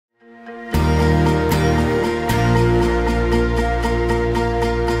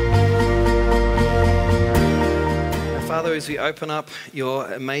as we open up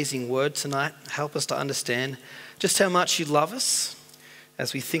your amazing word tonight, help us to understand just how much you love us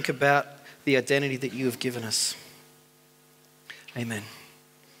as we think about the identity that you have given us. Amen.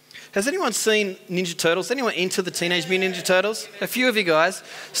 Has anyone seen Ninja Turtles? Anyone into the Teenage Mutant Ninja Turtles? A few of you guys.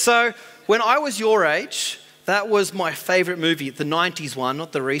 So when I was your age, that was my favorite movie, the 90s one,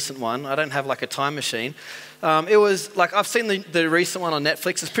 not the recent one. I don't have like a time machine. It was like, I've seen the recent one on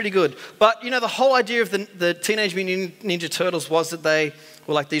Netflix. It's pretty good. But, the whole idea of the Teenage Mutant Ninja Turtles was that they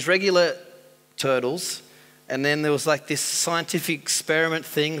were like these regular turtles. And then there was like this scientific experiment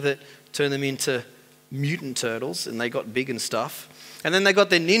thing that turned them into mutant turtles. And they got big and stuff. And then they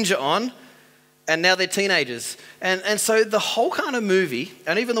got their ninja on. And now they're teenagers. And so the whole kind of movie,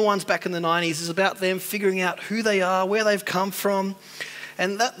 and even the ones back in the 90s, is about them figuring out who they are, where they've come from.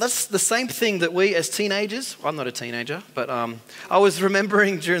 And that's the same thing that we as teenagers, I'm not a teenager, but I was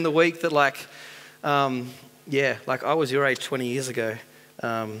remembering during the week that like I was your age 20 years ago.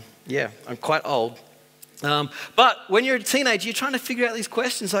 I'm quite old. But when you're a teenager, you're trying to figure out these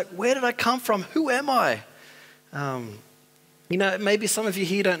questions like, where did I come from? Who am I? Maybe some of you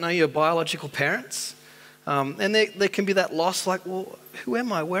here don't know your biological parents. And there can be that loss like, well, who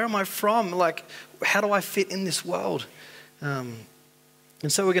am I? Where am I from? Like, how do I fit in this world?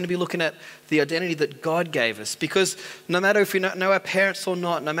 And so we're going to be looking at the identity that God gave us. Because no matter if we know our parents or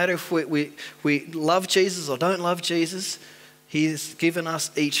not, no matter if we love Jesus or don't love Jesus, He's given us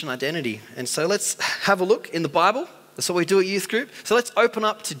each an identity. And so let's have a look in the Bible. That's what we do at youth group. So let's open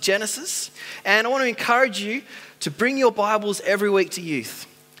up to Genesis. And I want to encourage you to bring your Bibles every week to youth.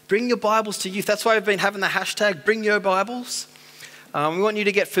 Bring your Bibles to youth. That's why I've been having the hashtag Bring Your Bibles. We want you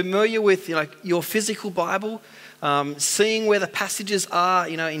to get familiar with your physical Bible. Seeing where the passages are,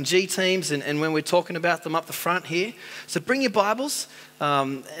 in G teams and when we're talking about them up the front here. So bring your Bibles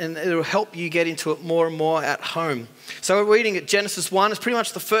and it'll help you get into it more and more at home. So we're reading at Genesis 1. It's pretty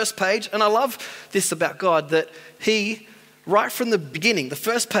much the first page. And I love this about God, that He, right from the beginning, the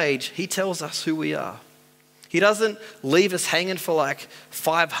first page, He tells us who we are. He doesn't leave us hanging for like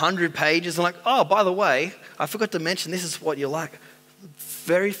 500 pages and like, oh, by the way, I forgot to mention this is what you're like.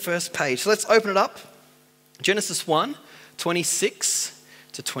 Very first page. So let's open it up. Genesis 1, 26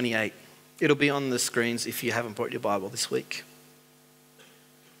 to 28. It'll be on the screens if you haven't brought your Bible this week.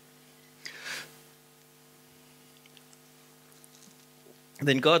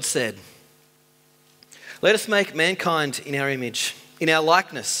 Then God said, "Let us make mankind in our image, in our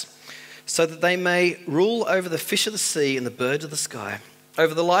likeness, so that they may rule over the fish of the sea and the birds of the sky,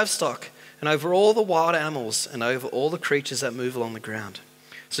 over the livestock and over all the wild animals and over all the creatures that move along the ground."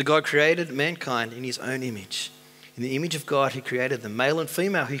 So God created mankind in His own image. In the image of God, He created them. Male and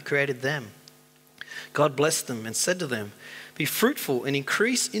female, He created them. God blessed them and said to them, "Be fruitful and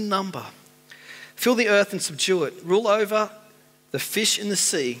increase in number. Fill the earth and subdue it. Rule over the fish in the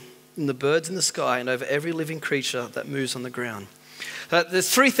sea and the birds in the sky and over every living creature that moves on the ground." There's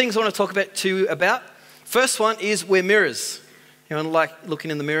three things I want to talk about. First one is we're mirrors. Anyone like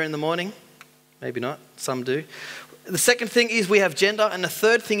looking in the mirror in the morning? Maybe not. Some do. The second thing is we have gender, and the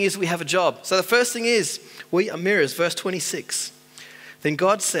third thing is we have a job. So the first thing is we are mirrors, verse 26. Then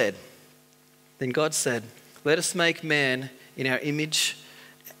God said, "Let us make man in our image,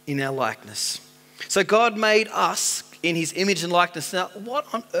 in our likeness." So God made us in His image and likeness. Now, what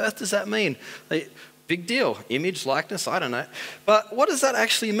on earth does that mean? Big deal. Image, likeness, I don't know. But what does that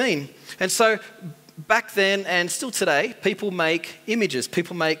actually mean? And so back then and still today, people make images.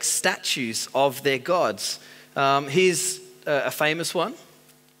 People make statues of their gods. Here's a famous one.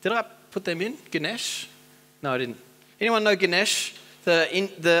 Did I put them in? Ganesh? No, I didn't. Anyone know Ganesh?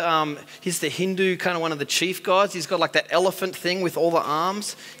 He's the Hindu kind of one of the chief gods. He's got like that elephant thing with all the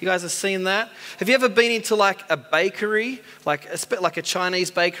arms. You guys have seen that? Have you ever been into like a bakery, like a Chinese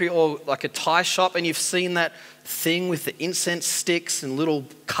bakery or like a Thai shop, and you've seen that thing with the incense sticks and little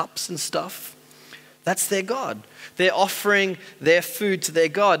cups and stuff? That's their god. They're offering their food to their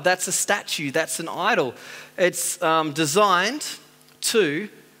god. That's a statue. That's an idol. It's designed to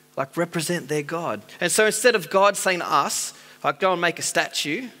like represent their god. And so instead of God saying to us, like, go and make a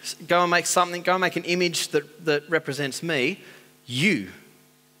statue, go and make something, go and make an image that represents me, you,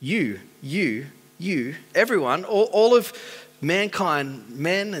 everyone, all of mankind,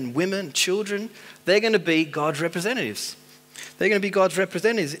 men and women, children, they're going to be God's representatives. They're going to be God's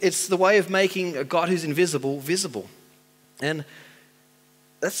representatives. It's the way of making a God who's invisible, visible. And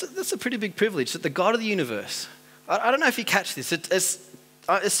that's a pretty big privilege, that the God of the universe, I don't know if you catch this, it's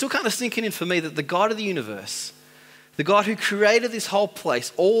still kind of sinking in for me that the God of the universe, the God who created this whole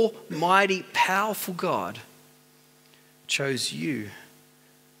place, almighty, powerful God, chose you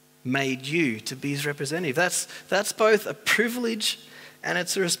made you to be his representative. That's both a privilege and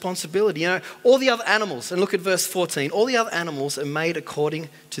it's a responsibility. You know, all the other animals, and look at verse 14, all the other animals are made according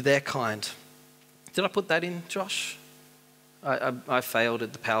to their kind. Did I put that in, Josh? I failed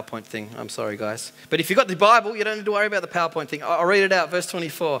at the PowerPoint thing. I'm sorry, guys. But if you've got the Bible, you don't need to worry about the PowerPoint thing. I'll read it out, verse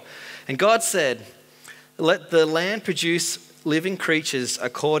 24. And God said, let the land produce living creatures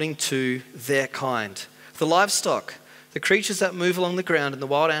according to their kind. The livestock, the creatures that move along the ground, and the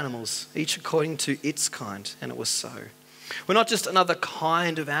wild animals, each according to its kind. And it was so. We're not just another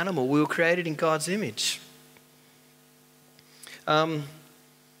kind of animal. We were created in God's image. Wow.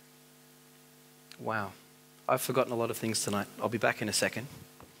 I've forgotten a lot of things tonight. I'll be back in a second.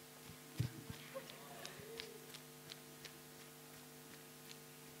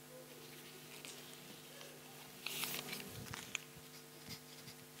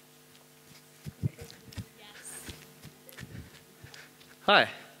 Hi.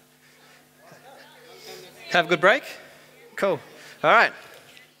 Have a good break? Cool. All right.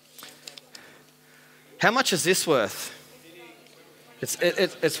 How much is this worth?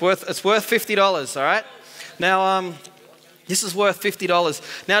 It's worth $50, all right? Now, this is worth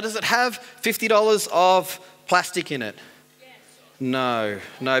 $50. Now, does it have $50 of plastic in it? No,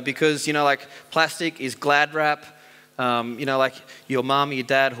 because, you know, like plastic is Glad wrap. You know, like your mum, your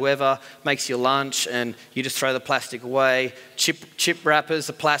dad, whoever makes your lunch and you just throw the plastic away. Chip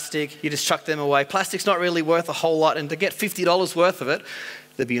wrappers are plastic. You just chuck them away. Plastic's not really worth a whole lot. And to get $50 worth of it,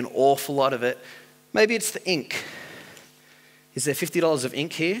 there'd be an awful lot of it. Maybe it's the ink. Is there $50 of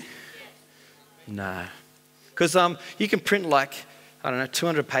ink here? No. Because you can print like, I don't know,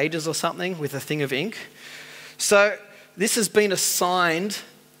 200 pages or something with a thing of ink. So this has been assigned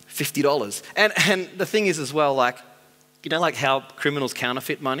 $50. And the thing is as well, like, you know, like how criminals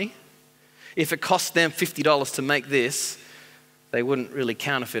counterfeit money? If it cost them $50 to make this, they wouldn't really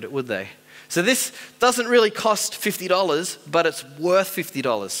counterfeit it, would they? So this doesn't really cost $50, but it's worth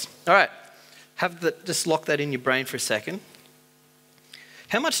 $50. All right, just lock that in your brain for a second.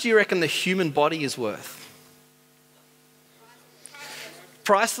 How much do you reckon the human body is worth?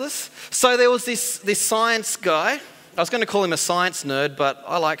 Priceless. So there was this science guy. I was going to call him a science nerd, but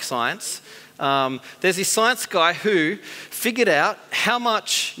I like science. There's this science guy who figured out how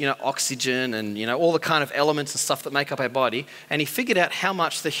much, you know, oxygen and, you know, all the kind of elements and stuff that make up our body, and he figured out how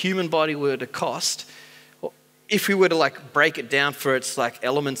much the human body were to cost if we were to like break it down for its like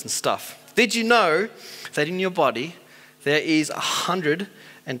elements and stuff. Did you know that in your body there is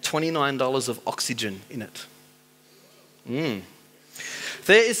 $129 of oxygen in it?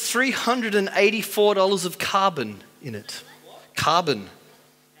 There is $384 of carbon in it. Carbon.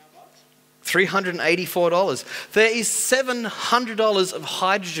 $384. There is $700 of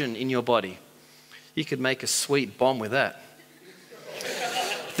hydrogen in your body. You could make a sweet bomb with that.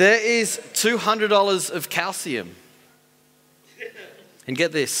 There is $200 of calcium. And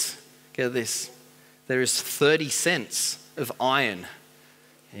get this. There is 30 cents of iron.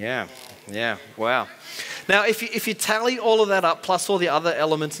 Yeah, wow. Now, if you tally all of that up, plus all the other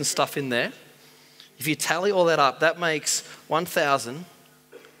elements and stuff in there, if you tally all that up, that makes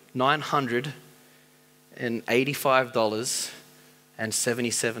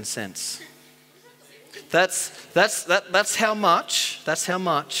 $1,985.77. That's how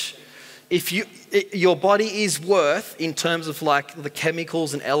much your body is worth in terms of like the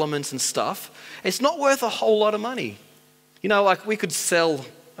chemicals and elements and stuff. It's not worth a whole lot of money. You know, like we could sell,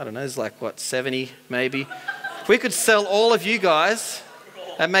 I don't know, it's like what, 70 maybe. We could sell all of you guys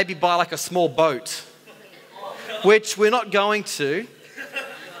and maybe buy like a small boat, which we're not going to.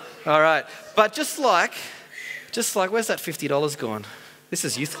 All right, but just like, where's that $50 gone? This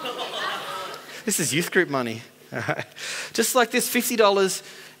is youth group money. All right, just like this $50,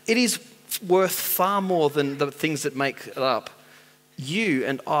 it is worth far more than the things that make it up. You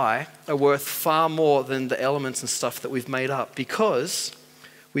and I are worth far more than the elements and stuff that we've made up because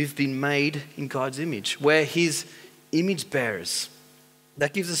we've been made in God's image. We're his image bearers.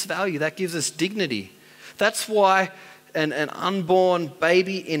 That gives us value. That gives us dignity. That's why an unborn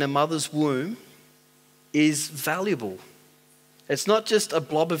baby in a mother's womb is valuable. It's not just a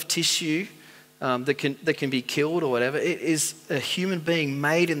blob of tissue that can be killed or whatever. It is a human being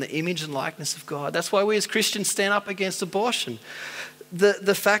made in the image and likeness of God. That's why we as Christians stand up against abortion.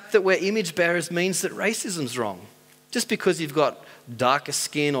 The fact that we're image bearers means that racism's wrong. Just because you've got darker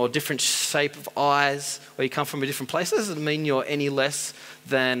skin or different shape of eyes or you come from a different place doesn't mean you're any less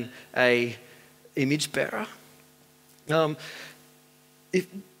than a image bearer.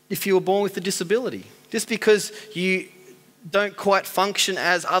 If you were born with a disability, just because you don't quite function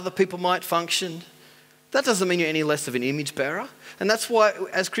as other people might function, That doesn't mean you're any less of an image bearer. And that's why,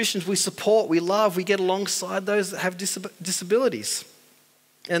 as Christians, we support, we love, we get alongside those that have disabilities.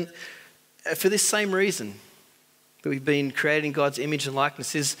 And for this same reason, that we've been created in God's image and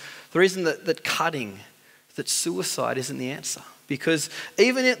likeness, is the reason that cutting, that suicide isn't the answer. Because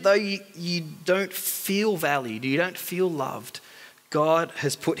even though you don't feel valued, you don't feel loved, God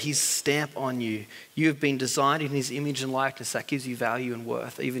has put his stamp on you. You have been designed in his image and likeness. That gives you value and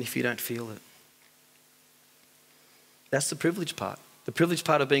worth, even if you don't feel it. That's the privilege part. The privileged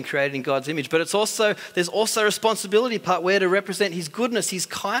part of being created in God's image. But there's also a responsibility part where to represent his goodness, his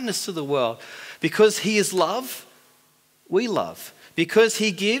kindness to the world. Because he is love, we love. Because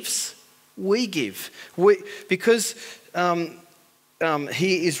he gives, we give. Because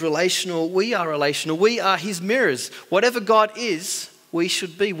he is relational, we are relational. We are his mirrors. Whatever God is, we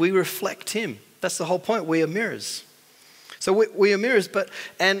should be. We reflect him. That's the whole point. We are mirrors. So we are mirrors,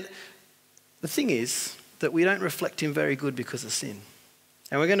 and the thing is that we don't reflect him very good because of sin.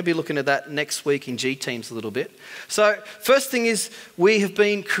 And we're going to be looking at that next week in G-Teams a little bit. So first thing is, we have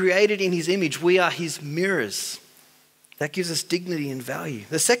been created in his image. We are his mirrors. That gives us dignity and value.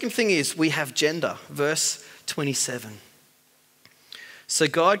 The second thing is, we have gender. Verse 27. So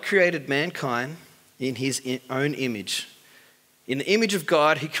God created mankind in his own image. In the image of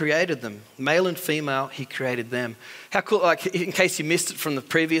God, he created them. Male and female, he created them. How cool, like in case you missed it from the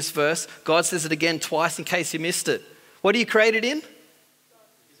previous verse, God says it again twice in case you missed it. What are you created in?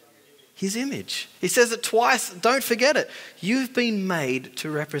 His image. He says it twice. Don't forget it. You've been made to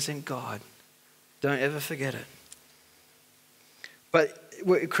represent God. Don't ever forget it. But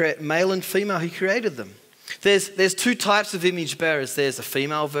we create male and female, he created them. There's two types of image bearers. There's a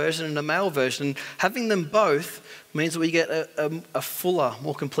female version and a male version. And having them both means that we get a fuller,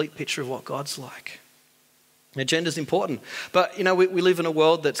 more complete picture of what God's like. Now, gender's important. But, we live in a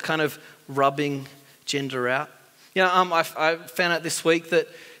world that's kind of rubbing gender out. I found out this week that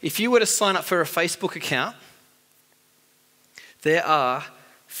if you were to sign up for a Facebook account, there are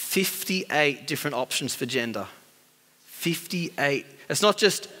 58 different options for gender. 58. It's not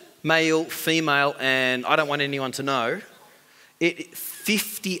just male, female, and I don't want anyone to know.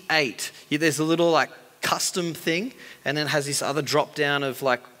 58. There's a little custom thing, and then it has this other drop down of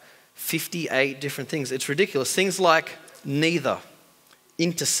 58 different things. It's ridiculous. Things like neither,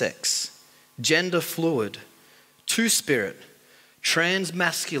 intersex, gender fluid, two-spirit,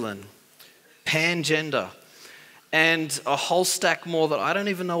 trans-masculine, pan-gender, and a whole stack more that I don't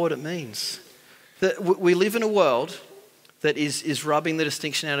even know what it means. That we live in a world that is rubbing the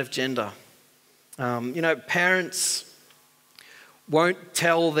distinction out of gender. Parents won't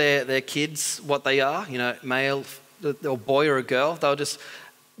tell their kids what they are, male or boy or a girl. They'll just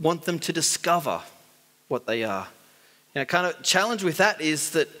want them to discover what they are. Kind of challenge with that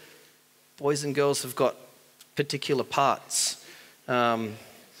is that boys and girls have got particular parts. And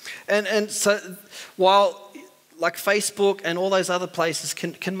so while Facebook and all those other places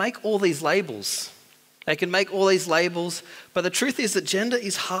can make all these labels, they can make all these labels, but the truth is that gender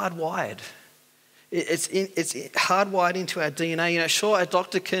is hardwired. It's hardwired into our DNA. Sure, a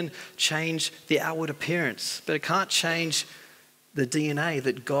doctor can change the outward appearance, but it can't change the DNA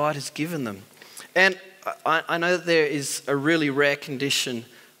that God has given them. And I know that there is a really rare condition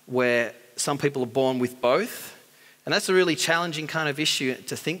where some people are born with both, and that's a really challenging kind of issue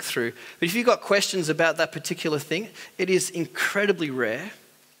to think through. But if you've got questions about that particular thing, it is incredibly rare.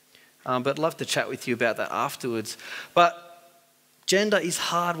 But I'd love to chat with you about that afterwards. But gender is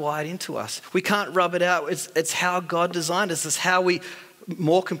hardwired into us. We can't rub it out. It's how God designed us. It's how we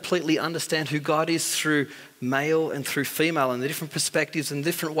more completely understand who God is through male and through female, and the different perspectives and the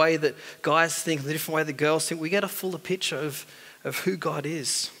different way that guys think and the different way that girls think. We get a fuller picture of who God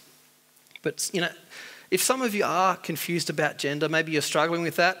is. But, if some of you are confused about gender, maybe you're struggling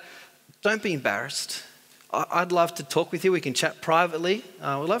with that, don't be embarrassed. I'd love to talk with you. We can chat privately.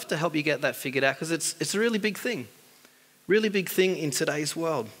 We'd love to help you get that figured out because it's a really big thing. Really big thing in today's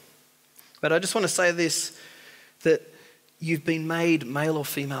world. But I just want to say this, that you've been made male or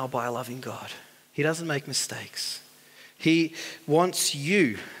female by a loving God. He doesn't make mistakes. He wants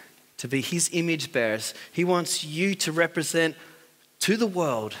you to be his image bearers. He wants you to represent to the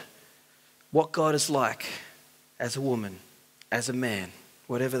world what God is like as a woman, as a man,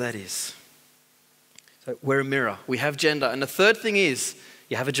 whatever that is. So we're a mirror. We have gender. And the third thing is,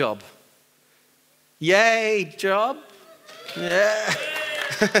 you have a job. Yay, job. Yeah.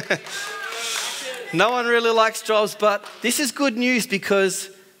 No one really likes jobs, but this is good news because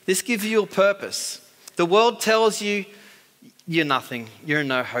this gives you a purpose. The world tells you you're nothing, you're a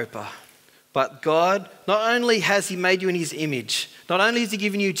no-hoper. But God, not only has he made you in his image, Not only has he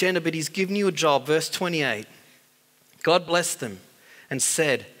given you gender, but he's given you a job. Verse 28. God blessed them and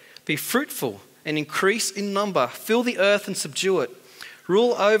said, be fruitful and increase in number. Fill the earth and subdue it.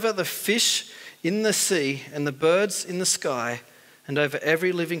 Rule over the fish in the sea and the birds in the sky and over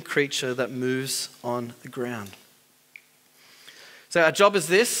every living creature that moves on the ground. So our job is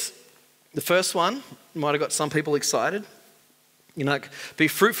this. The first one might have got some people excited. Be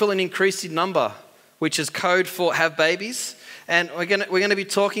fruitful and increase in number, which is code for have babies. And we're going to be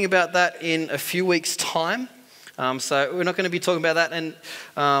talking about that in a few weeks' time. So we're not going to be talking about that.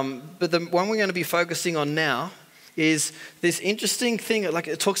 But the one we're going to be focusing on now is this interesting thing.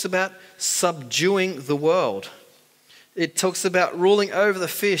 It talks about subduing the world. It talks about ruling over the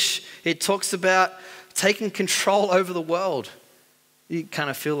fish. It talks about taking control over the world. You kind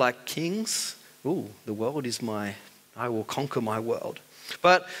of feel like kings. Ooh, the world is I will conquer my world.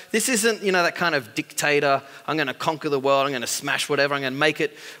 But this isn't, that kind of dictator, I'm going to conquer the world, I'm going to smash whatever, I'm going to make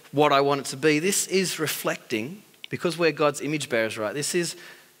it what I want it to be. This is reflecting, because we're God's image bearers, right? This is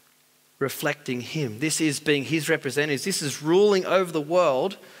reflecting him. This is being his representatives. This is ruling over the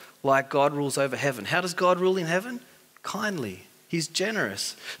world like God rules over heaven. How does God rule in heaven? Kindly. He's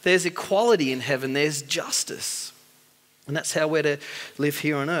generous. There's equality in heaven. There's justice. And that's how we're to live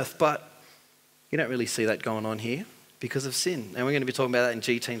here on earth. But you don't really see that going on here because of sin. And we're going to be talking about that in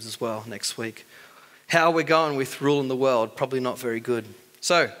G Teams as well next week. How we're going with ruling the world, probably not very good.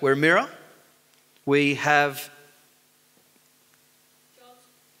 So, we're a mirror. We have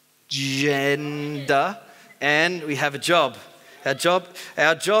gender, and we have a job. Our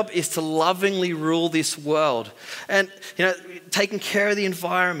job is to lovingly rule this world. And, taking care of the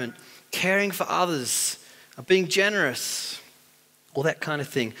environment, caring for others, being generous, all that kind of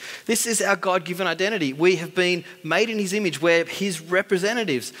thing. This is our God-given identity. We have been made in his image. We're his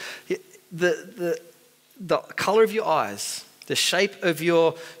representatives. The colour of your eyes, the shape of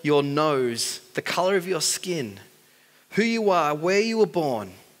your nose, the colour of your skin, who you are, where you were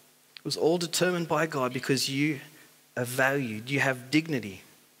born, was all determined by God because you are valued. You have dignity.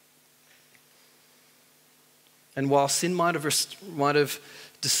 And while sin might have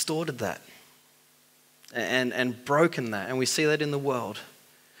distorted that, and broken that, and we see that in the world,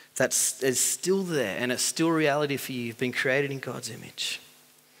 is still there, and it's still reality for you. You've been created in God's image.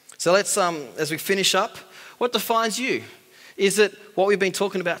 So let's, as we finish up, what defines you? Is it what we've been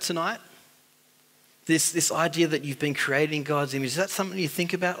talking about tonight? This idea that you've been created in God's image, is that something you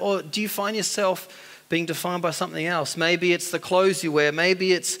think about? Or do you find yourself being defined by something else? Maybe it's the clothes you wear.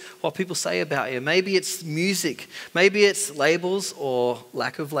 Maybe it's what people say about you. Maybe it's music. Maybe it's labels or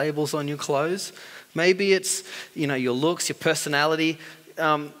lack of labels on your clothes. Maybe it's, your looks, your personality.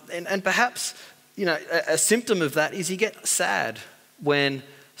 And perhaps, a symptom of that is you get sad when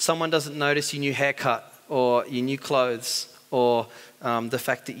someone doesn't notice your new haircut or your new clothes or the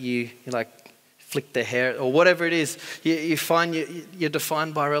fact that you flick their hair or whatever it is. You find you're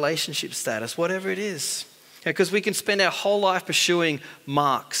defined by relationship status, whatever it is. Because we can spend our whole life pursuing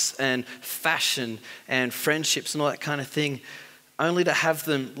marks and fashion and friendships and all that kind of thing, only to have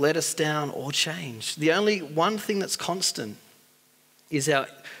them let us down or change. The only one thing that's constant is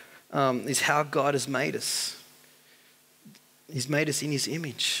how God has made us. He's made us in his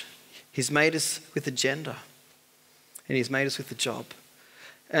image. He's made us with a gender. And he's made us with a job.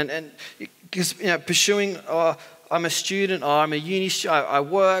 And because pursuing, I'm a student, or I'm a uni student, I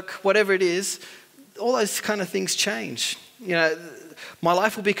work, whatever it is, all those kind of things change. My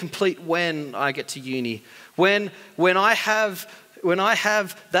life will be complete when I get to uni. When I have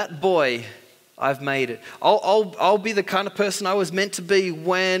that boy, I've made it. I'll be the kind of person I was meant to be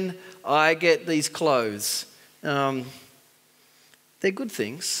when I get these clothes. They're good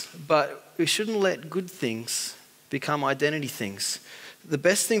things, but we shouldn't let good things become identity things. The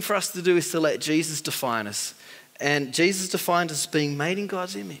best thing for us to do is to let Jesus define us. And Jesus defined us as being made in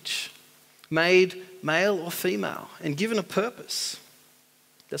God's image, made male or female, and given a purpose.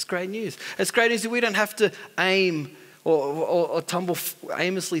 That's great news. It's great news that we don't have to aim or tumble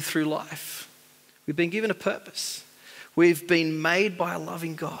aimlessly through life. We've been given a purpose. We've been made by a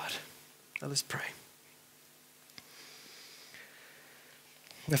loving God. Now let's pray.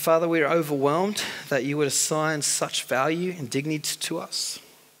 Now, Father, we are overwhelmed that you would assign such value and dignity to us,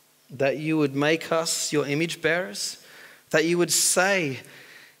 that you would make us your image bearers, that you would say,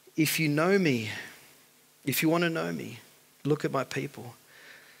 if you know me, if you want to know me, look at my people.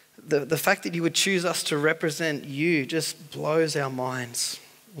 The fact that you would choose us to represent you just blows our minds.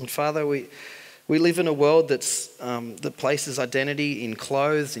 And Father, we live in a world that places identity in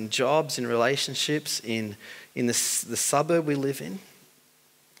clothes, in jobs, in relationships, in the suburb we live in.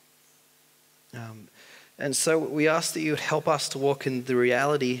 And so we ask that you would help us to walk in the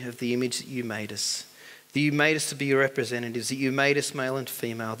reality of the image that you made us. That you made us to be your representatives, that you made us male and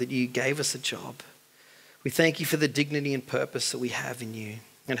female, that you gave us a job. We thank you for the dignity and purpose that we have in you.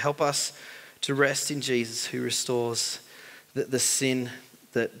 And help us to rest in Jesus, who restores the sin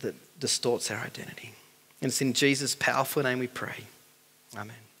that distorts our identity. And it's in Jesus' powerful name we pray.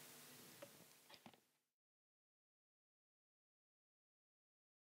 Amen.